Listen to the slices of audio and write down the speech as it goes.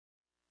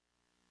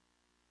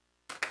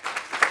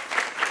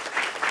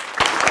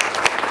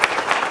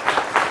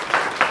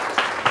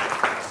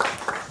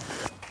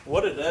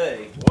What a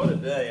day. What a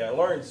day. I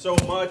learned so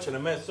much and I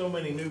met so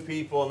many new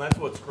people, and that's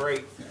what's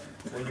great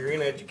when you're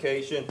in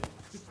education.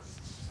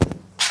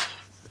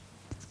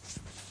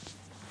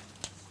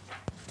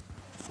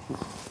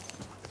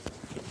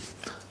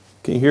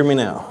 Can you hear me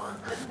now?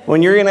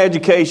 When you're in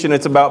education,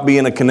 it's about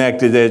being a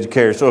connected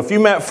educator. So if you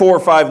met 4 or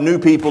 5 new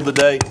people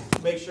today,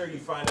 make sure you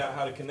find out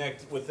how to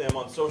connect with them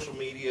on social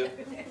media.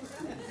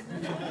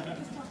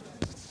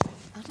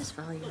 I'll just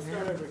follow you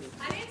around.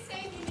 I didn't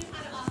say you knew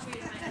how to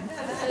operate my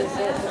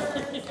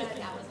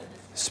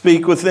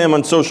Speak with them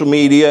on social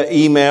media,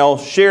 email,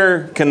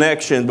 share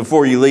connection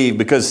before you leave,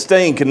 because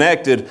staying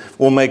connected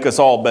will make us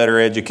all better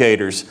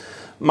educators.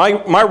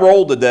 My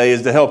role today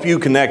is to help you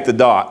connect the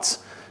dots.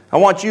 I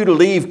want you to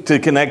leave to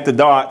connect the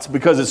dots,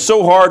 because it's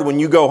so hard when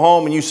you go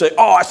home and you say,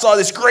 oh, I saw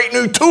this great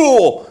new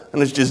tool,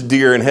 and it's just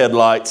deer in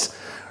headlights.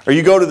 Or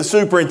you go to the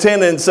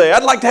superintendent and say,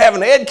 I'd like to have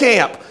an ed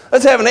camp.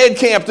 Let's have an ed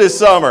camp this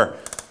summer.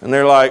 And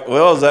they're like,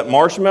 well, is that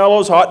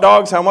marshmallows, hot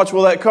dogs? How much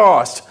will that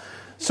cost?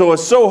 So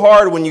it's so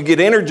hard when you get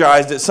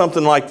energized at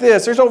something like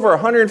this. There's over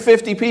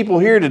 150 people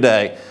here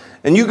today.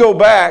 And you go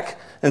back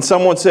and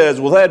someone says,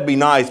 well, that'd be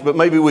nice, but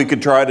maybe we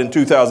could try it in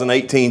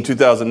 2018,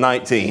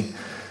 2019.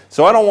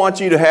 So I don't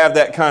want you to have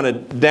that kind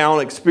of down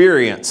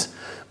experience.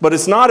 But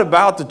it's not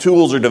about the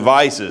tools or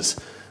devices.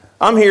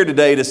 I'm here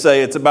today to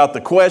say it's about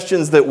the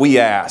questions that we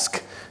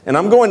ask. And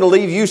I'm going to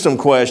leave you some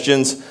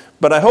questions,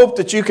 but I hope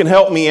that you can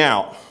help me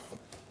out.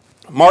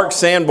 Mark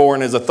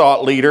Sanborn is a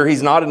thought leader.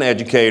 He's not an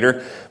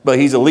educator, but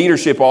he's a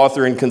leadership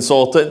author and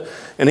consultant.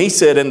 And he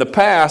said in the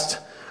past,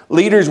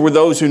 leaders were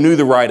those who knew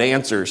the right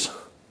answers.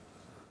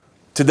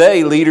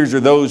 Today, leaders are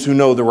those who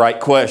know the right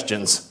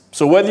questions.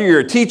 So whether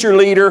you're a teacher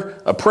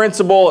leader, a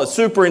principal, a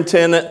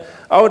superintendent,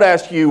 I would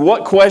ask you,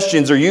 what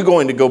questions are you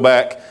going to go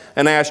back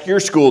and ask your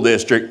school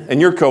district and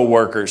your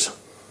co-workers?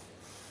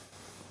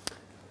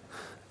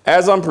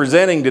 As I'm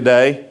presenting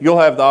today, you'll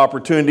have the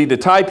opportunity to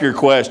type your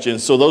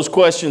questions. So those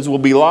questions will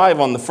be live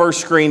on the first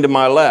screen to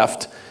my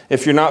left.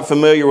 If you're not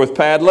familiar with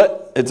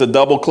Padlet, it's a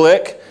double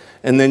click,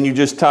 and then you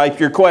just type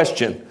your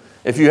question.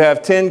 If you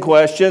have 10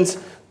 questions,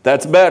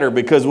 that's better,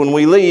 because when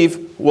we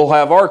leave, we'll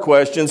have our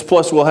questions,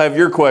 plus we'll have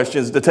your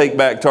questions to take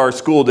back to our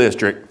school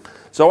district.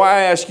 So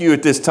I ask you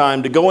at this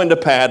time to go into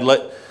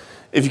Padlet.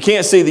 If you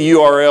can't see the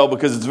URL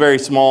because it's very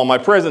small, my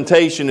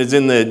presentation is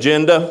in the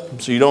agenda,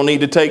 so you don't need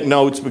to take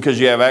notes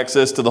because you have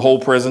access to the whole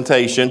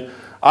presentation.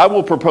 I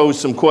will propose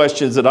some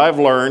questions that I've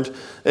learned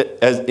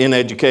in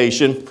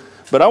education,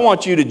 but I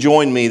want you to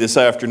join me this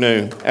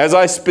afternoon. As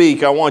I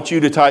speak, I want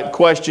you to type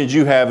questions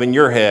you have in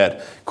your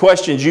head,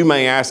 questions you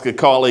may ask a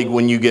colleague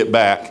when you get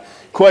back,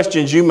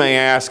 questions you may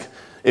ask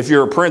if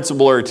you're a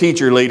principal or a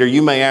teacher leader,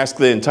 you may ask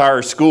the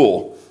entire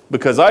school,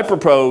 because I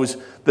propose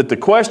that the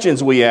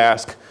questions we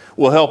ask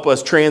will help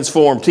us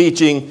transform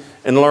teaching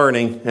and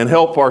learning and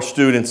help our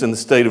students in the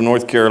state of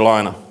North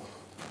Carolina.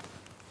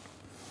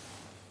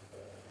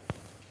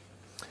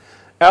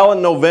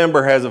 Alan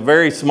November has a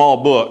very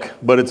small book,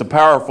 but it's a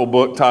powerful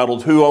book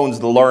titled Who Owns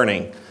the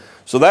Learning?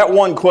 So that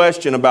one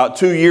question about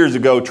 2 years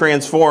ago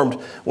transformed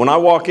when I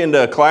walk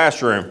into a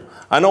classroom.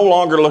 I no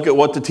longer look at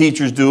what the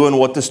teacher's doing,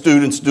 what the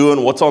student's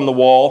doing, what's on the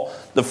wall.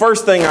 The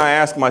first thing I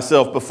ask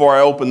myself before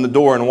I open the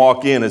door and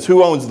walk in is,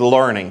 who owns the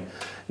learning?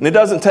 And it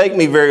doesn't take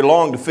me very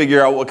long to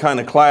figure out what kind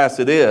of class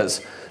it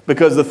is,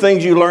 because the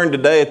things you learned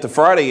today at the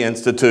Friday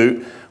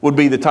Institute would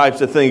be the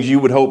types of things you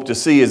would hope to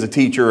see as a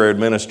teacher or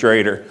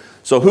administrator.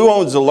 So who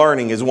owns the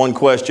learning is one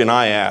question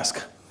I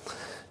ask.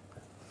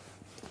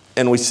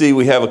 And we see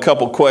we have a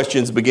couple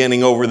questions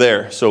beginning over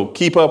there. So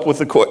keep up with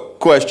the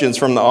questions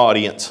from the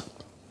audience.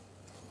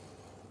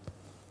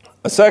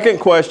 A second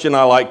question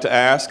I like to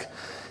ask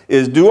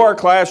is, do our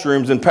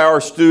classrooms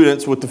empower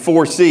students with the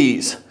 4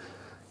 C's?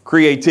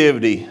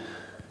 Creativity,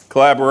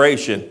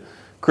 collaboration,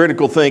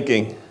 critical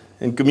thinking,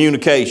 and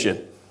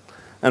communication.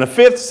 And a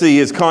 5th C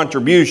is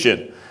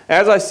contribution.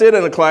 As I sit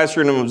in a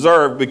classroom and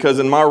observe, because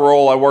in my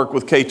role I work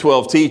with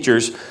K-12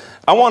 teachers,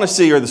 I want to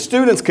see, are the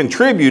students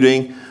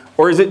contributing,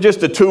 or is it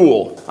just a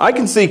tool? I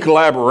can see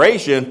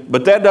collaboration,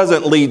 but that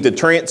doesn't lead to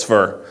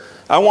transfer.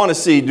 I want to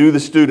see, do the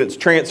students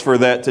transfer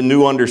that to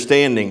new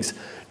understandings?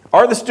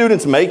 Are the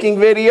students making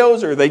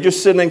videos, or are they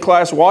just sitting in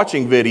class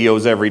watching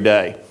videos every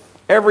day?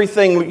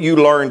 Everything you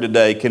learn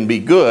today can be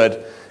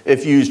good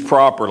if used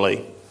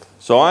properly.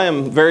 So I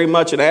am very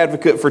much an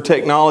advocate for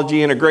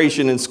technology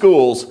integration in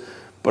schools,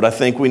 but I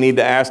think we need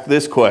to ask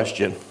this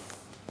question.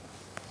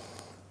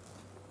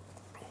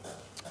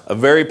 A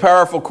very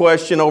powerful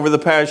question over the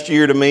past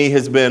year to me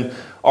has been,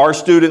 are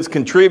students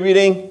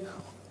contributing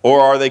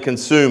or are they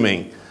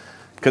consuming?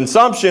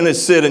 Consumption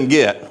is sit and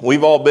get.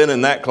 We've all been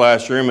in that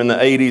classroom in the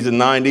 80s and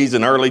 90s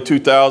and early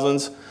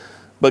 2000s.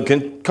 But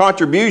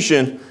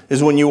contribution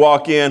is when you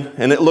walk in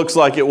and it looks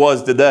like it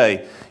was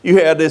today. You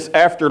had this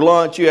after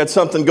lunch, you had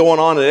something going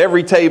on at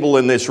every table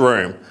in this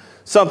room,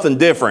 something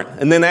different.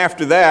 And then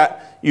after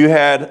that, you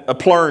had a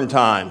plurn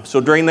time. So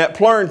during that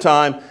plurn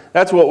time,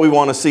 that's what we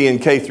want to see in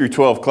K through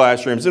 12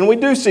 classrooms. And we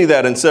do see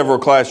that in several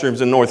classrooms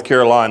in North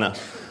Carolina.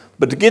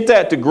 But to get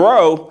that to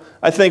grow,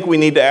 I think we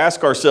need to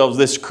ask ourselves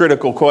this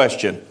critical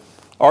question.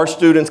 Are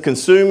students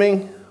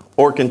consuming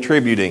or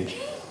contributing?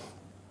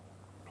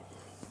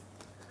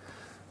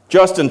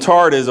 Justin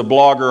Tart is a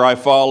blogger I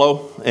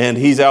follow, and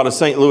he's out of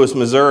St. Louis,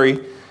 Missouri.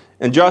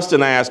 And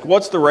Justin asked,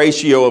 what's the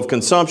ratio of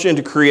consumption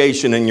to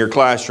creation in your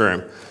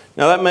classroom?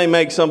 Now that may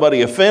make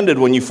somebody offended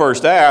when you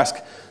first ask,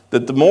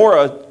 that the more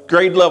a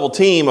grade level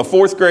team, a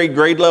fourth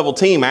grade level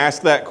team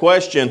asks that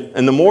question,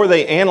 and the more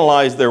they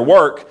analyze their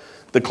work,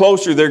 the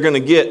closer they're going to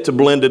get to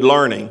blended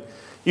learning.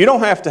 You don't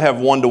have to have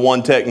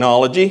one-to-one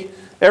technology.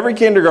 Every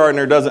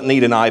kindergartner doesn't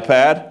need an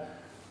iPad,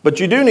 but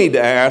you do need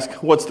to ask,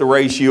 what's the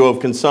ratio of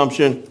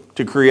consumption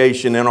to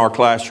creation in our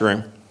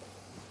classroom?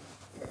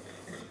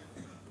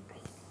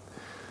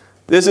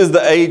 This is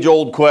the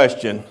age-old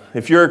question.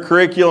 If you're a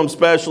curriculum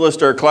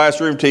specialist or a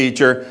classroom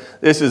teacher,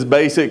 this is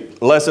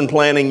basic lesson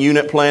planning,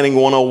 unit planning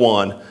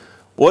 101.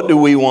 What do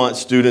we want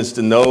students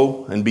to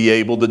know and be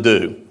able to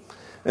do?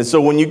 And so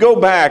when you go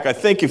back, I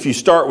think if you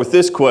start with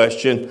this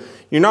question,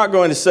 you're not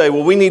going to say,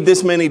 well, we need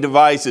this many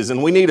devices,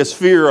 and we need a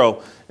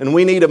Sphero, and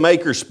we need a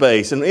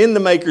makerspace, and in the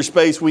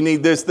makerspace we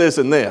need this, this,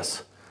 and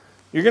this.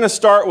 You're going to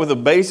start with a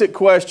basic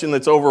question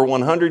that's over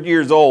 100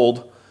 years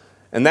old,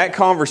 and that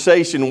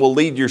conversation will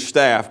lead your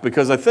staff,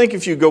 because I think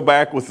if you go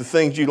back with the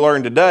things you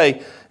learned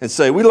today and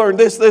say, we learned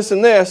this, this,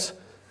 and this,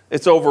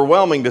 it's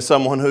overwhelming to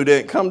someone who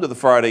didn't come to the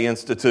Friday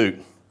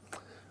Institute.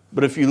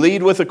 But if you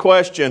lead with a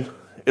question,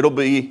 it'll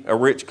be a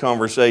rich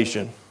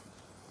conversation.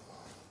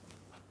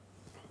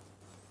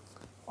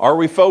 Are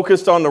we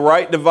focused on the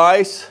right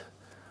device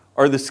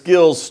or the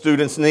skills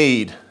students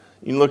need?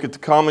 You can look at the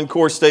Common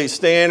Core State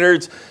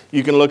Standards.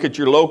 You can look at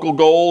your local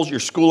goals,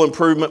 your school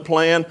improvement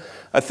plan.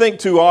 I think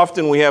too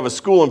often we have a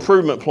school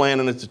improvement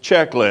plan and it's a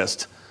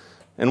checklist.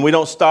 And we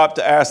don't stop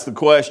to ask the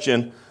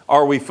question,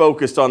 are we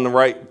focused on the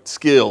right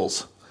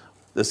skills?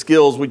 The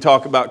skills we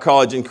talk about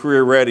college and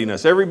career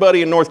readiness.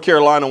 Everybody in North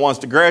Carolina wants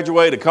to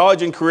graduate a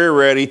college and career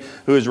ready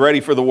who is ready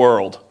for the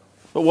world.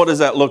 But what does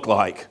that look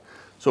like?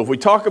 So if we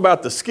talk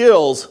about the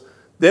skills,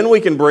 then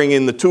we can bring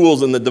in the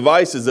tools and the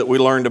devices that we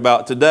learned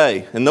about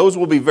today, and those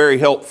will be very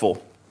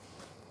helpful.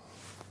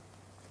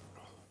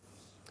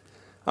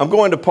 I'm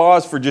going to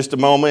pause for just a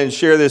moment and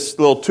share this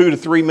little 2 to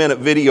 3 minute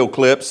video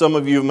clip. Some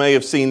of you may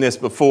have seen this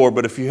before,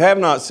 but if you have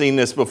not seen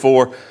this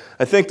before,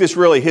 I think this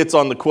really hits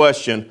on the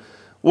question,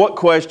 what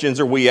questions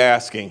are we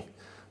asking?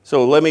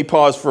 So let me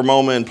pause for a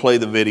moment and play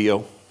the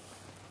video.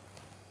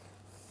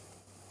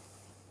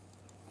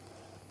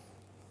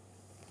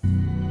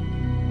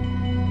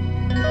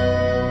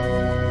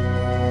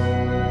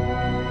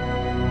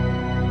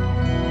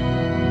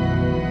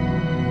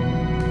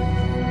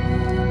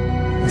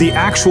 The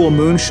actual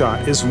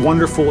moonshot is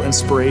wonderful,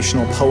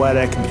 inspirational,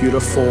 poetic,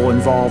 beautiful,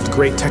 involved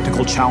great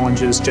technical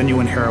challenges,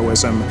 genuine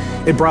heroism.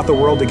 It brought the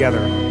world together.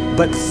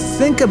 But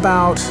think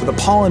about the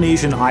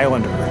Polynesian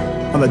islander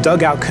on the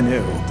dugout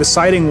canoe,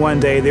 deciding one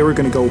day they were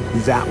going to go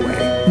that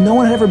way. No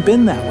one had ever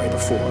been that way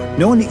before.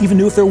 No one even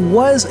knew if there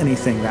was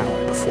anything that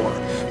way before.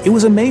 It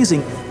was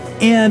amazing,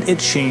 and it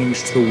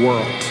changed the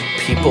world.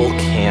 People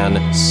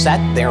can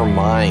set their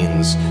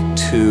minds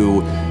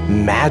to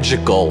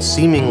magical,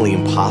 seemingly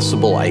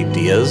impossible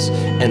ideas,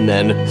 and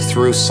then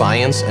through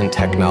science and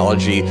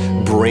technology,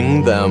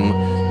 bring them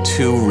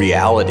to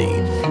reality.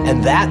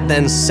 And that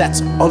then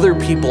sets other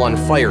people on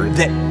fire,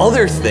 that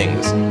other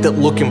things that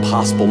look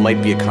impossible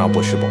might be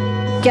accomplishable.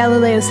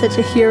 Galileo is such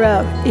a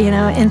hero,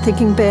 in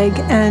thinking big,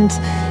 and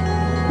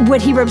what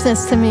he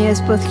represents to me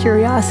is both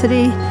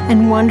curiosity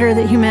and wonder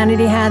that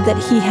humanity had, that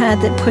he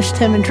had, that pushed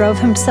him and drove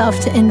himself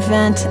to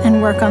invent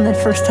and work on the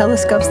first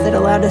telescopes that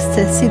allowed us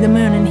to see the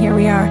moon, and here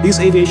we are.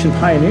 These aviation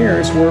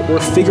pioneers were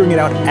figuring it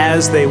out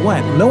as they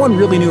went. No one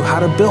really knew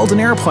how to build an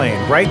airplane,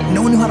 right?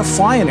 No one knew how to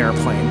fly an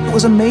airplane. It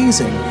was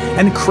amazing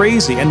and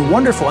crazy and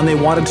wonderful, and they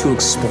wanted to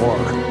explore.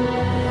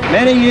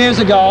 Many years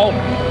ago,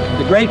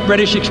 the great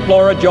British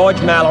explorer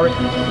George Mallory,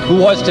 who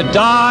was to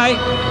die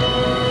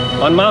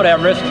on Mount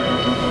Everest,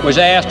 was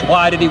asked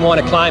why did he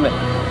want to climb it.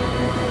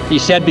 He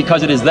said,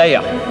 because it is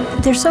there.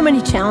 There's so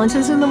many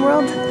challenges in the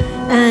world,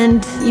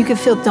 and you can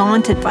feel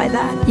daunted by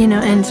that,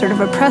 and sort of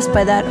oppressed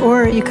by that,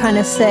 or you kind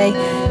of say,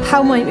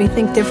 how might we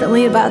think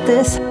differently about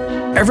this?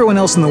 Everyone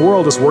else in the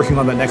world is working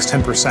on that next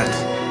 10%.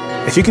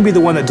 If you can be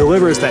the one that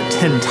delivers that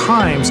 10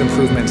 times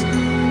improvement,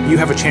 you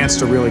have a chance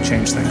to really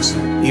change things.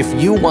 If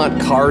you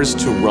want cars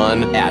to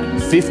run at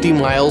 50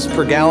 miles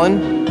per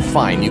gallon,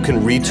 fine, you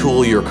can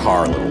retool your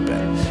car a little bit.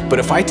 But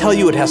if I tell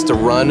you it has to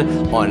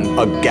run on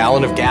a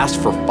gallon of gas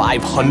for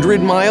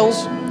 500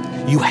 miles,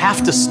 you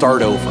have to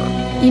start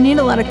over. You need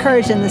a lot of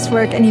courage in this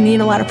work, and you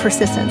need a lot of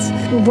persistence.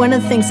 One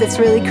of the things that's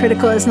really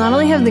critical is not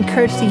only having the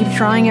courage to keep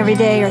trying every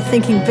day or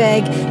thinking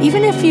big,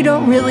 even if you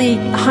don't really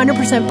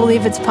 100%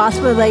 believe it's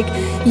possible, like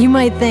you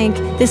might think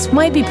this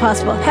might be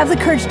possible, have the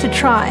courage to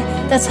try.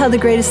 That's how the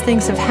greatest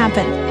things have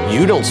happened.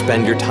 You don't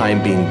spend your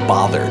time being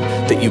bothered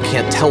that you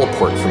can't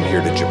teleport from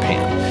here to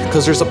Japan,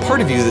 because there's a part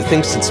of you that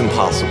thinks it's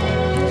impossible.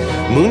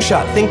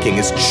 Moonshot thinking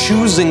is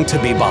choosing to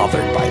be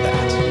bothered by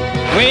that.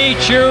 We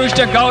choose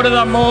to go to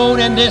the moon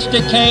in this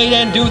decade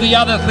and do the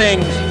other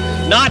things,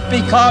 not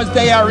because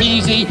they are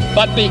easy,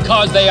 but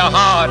because they are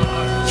hard.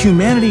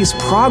 Humanity's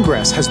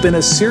progress has been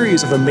a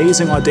series of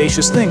amazing,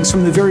 audacious things,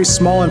 from the very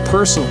small and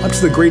personal up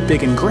to the great,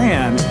 big, and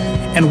grand.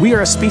 And we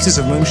are a species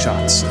of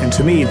moonshots. And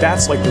to me,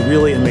 that's like the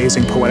really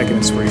amazing, poetic, and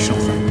inspirational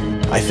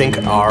thing. I think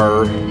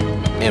our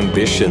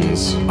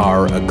ambitions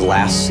are a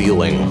glass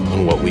ceiling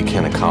on what we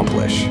can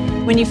accomplish.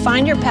 When you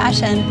find your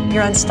passion,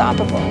 you're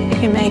unstoppable. You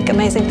can make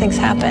amazing things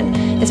happen.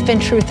 It's been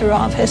true through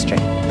all of history.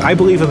 I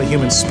believe in the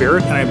human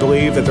spirit, and I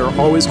believe that there are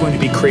always going to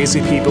be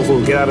crazy people who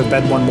will get out of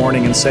bed one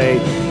morning and say,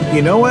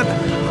 you know what?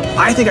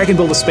 I think I can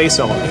build a space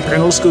elevator,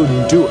 and let's go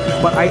and do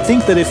it. But I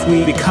think that if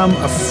we become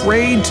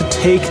afraid to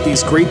take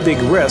these great big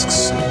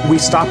risks, we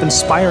stop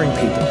inspiring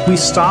people. We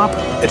stop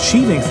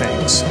achieving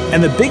things.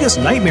 And the biggest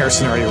nightmare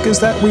scenario is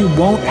that we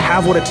won't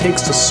have what it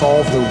takes to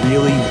solve the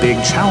really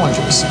big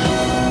challenges.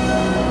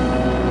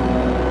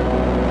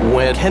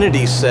 When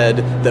Kennedy said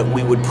that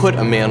we would put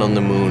a man on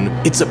the moon,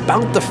 it's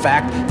about the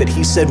fact that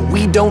he said,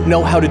 we don't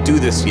know how to do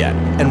this yet,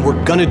 and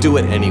we're gonna do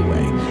it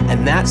anyway.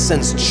 And that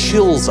sends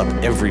chills up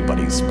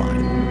everybody's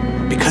spine.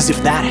 Because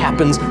if that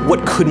happens,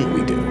 what couldn't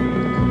we do?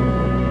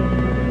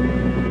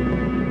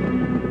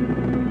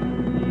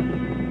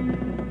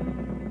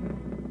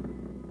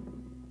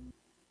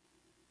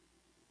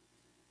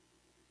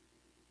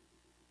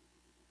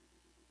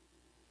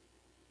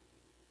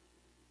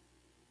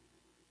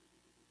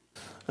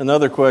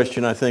 Another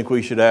question I think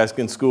we should ask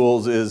in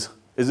schools is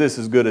this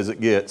as good as it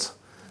gets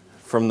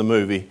from the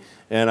movie?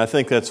 And I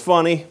think that's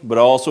funny, but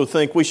I also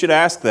think we should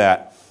ask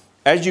that.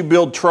 As you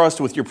build trust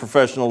with your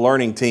professional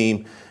learning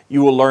team,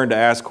 you will learn to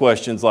ask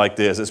questions like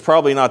this. It's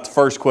probably not the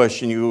first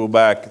question you go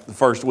back the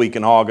first week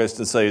in August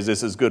and say, is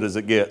this as good as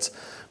it gets?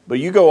 But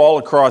you go all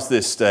across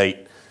this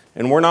state,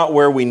 and we're not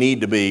where we need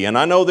to be. And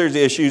I know there's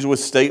issues with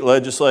state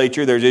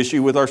legislature, there's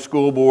issues with our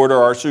school board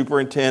or our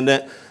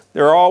superintendent.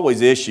 There are always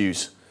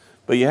issues.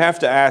 But you have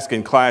to ask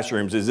in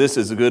classrooms, is this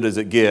as good as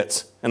it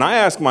gets? And I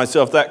asked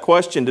myself that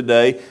question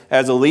today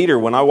as a leader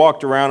when I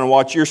walked around and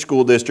watched your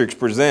school districts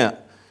present.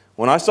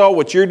 When I saw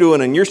what you're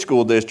doing in your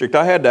school district,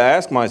 I had to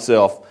ask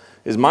myself,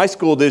 is my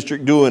school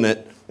district doing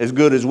it as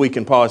good as we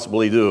can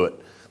possibly do it?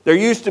 There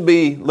used to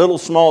be little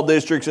small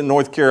districts in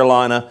North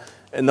Carolina,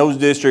 and those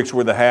districts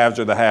were the haves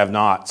or the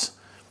have-nots.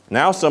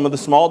 Now some of the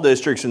small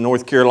districts in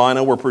North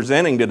Carolina we're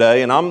presenting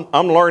today, and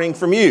I'm learning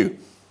from you.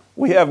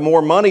 We have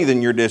more money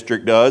than your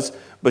district does,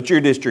 but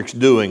your district's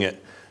doing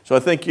it. So I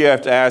think you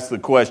have to ask the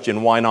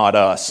question, why not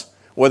us?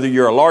 Whether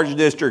you're a large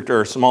district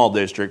or a small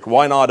district,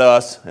 why not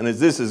us? And is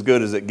this as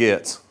good as it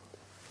gets?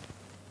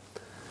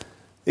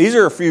 These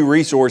are a few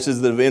resources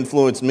that have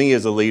influenced me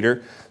as a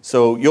leader,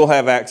 so you'll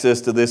have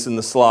access to this in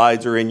the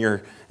slides or in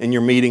your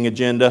meeting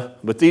agenda.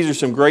 But these are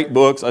some great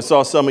books. I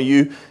saw some of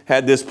you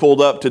had this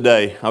pulled up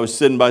today. I was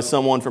sitting by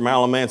someone from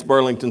Alamance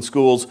Burlington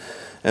Schools,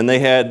 and they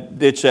had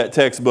Ditch That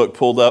textbook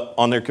pulled up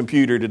on their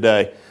computer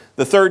today.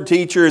 The Third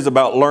Teacher is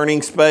about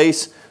learning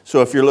space.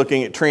 So if you're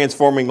looking at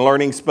transforming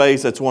learning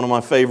space, that's one of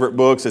my favorite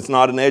books. It's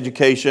not an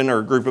education or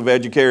a group of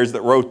educators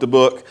that wrote the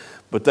book,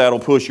 but that'll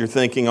push your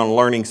thinking on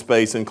learning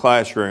space in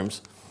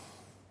classrooms.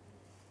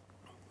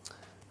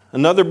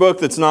 Another book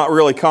that's not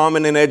really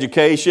common in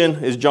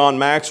education is John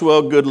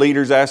Maxwell, Good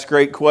Leaders Ask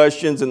Great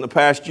Questions. In the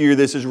past year,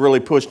 this has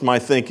really pushed my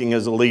thinking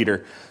as a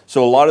leader.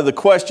 So a lot of the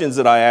questions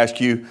that I ask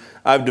you,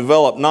 I've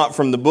developed not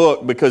from the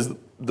book, because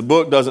the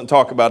book doesn't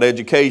talk about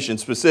education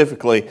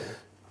specifically,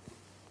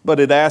 but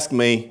it asked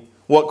me,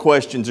 what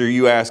questions are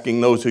you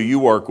asking those who you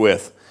work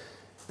with?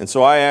 And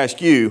so I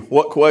ask you,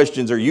 what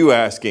questions are you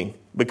asking?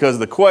 Because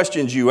the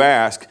questions you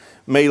ask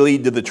may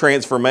lead to the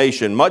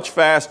transformation much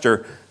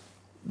faster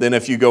than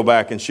if you go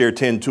back and share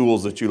 10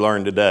 tools that you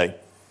learned today.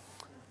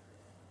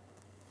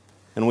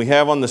 And we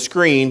have on the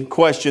screen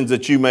questions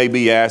that you may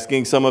be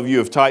asking. Some of you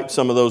have typed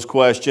some of those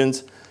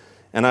questions.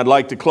 And I'd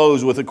like to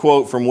close with a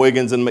quote from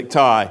Wiggins and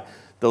McTighe,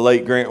 the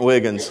late Grant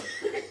Wiggins.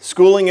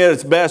 Schooling at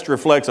its best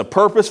reflects a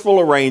purposeful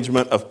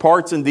arrangement of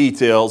parts and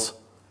details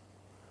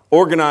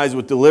organized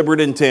with deliberate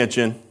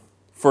intention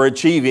for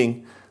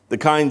achieving the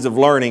kinds of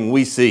learning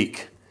we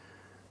seek.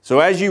 So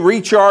as you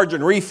recharge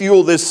and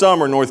refuel this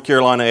summer, North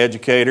Carolina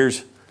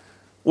educators,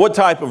 what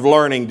type of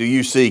learning do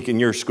you seek in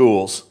your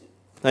schools?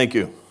 Thank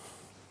you.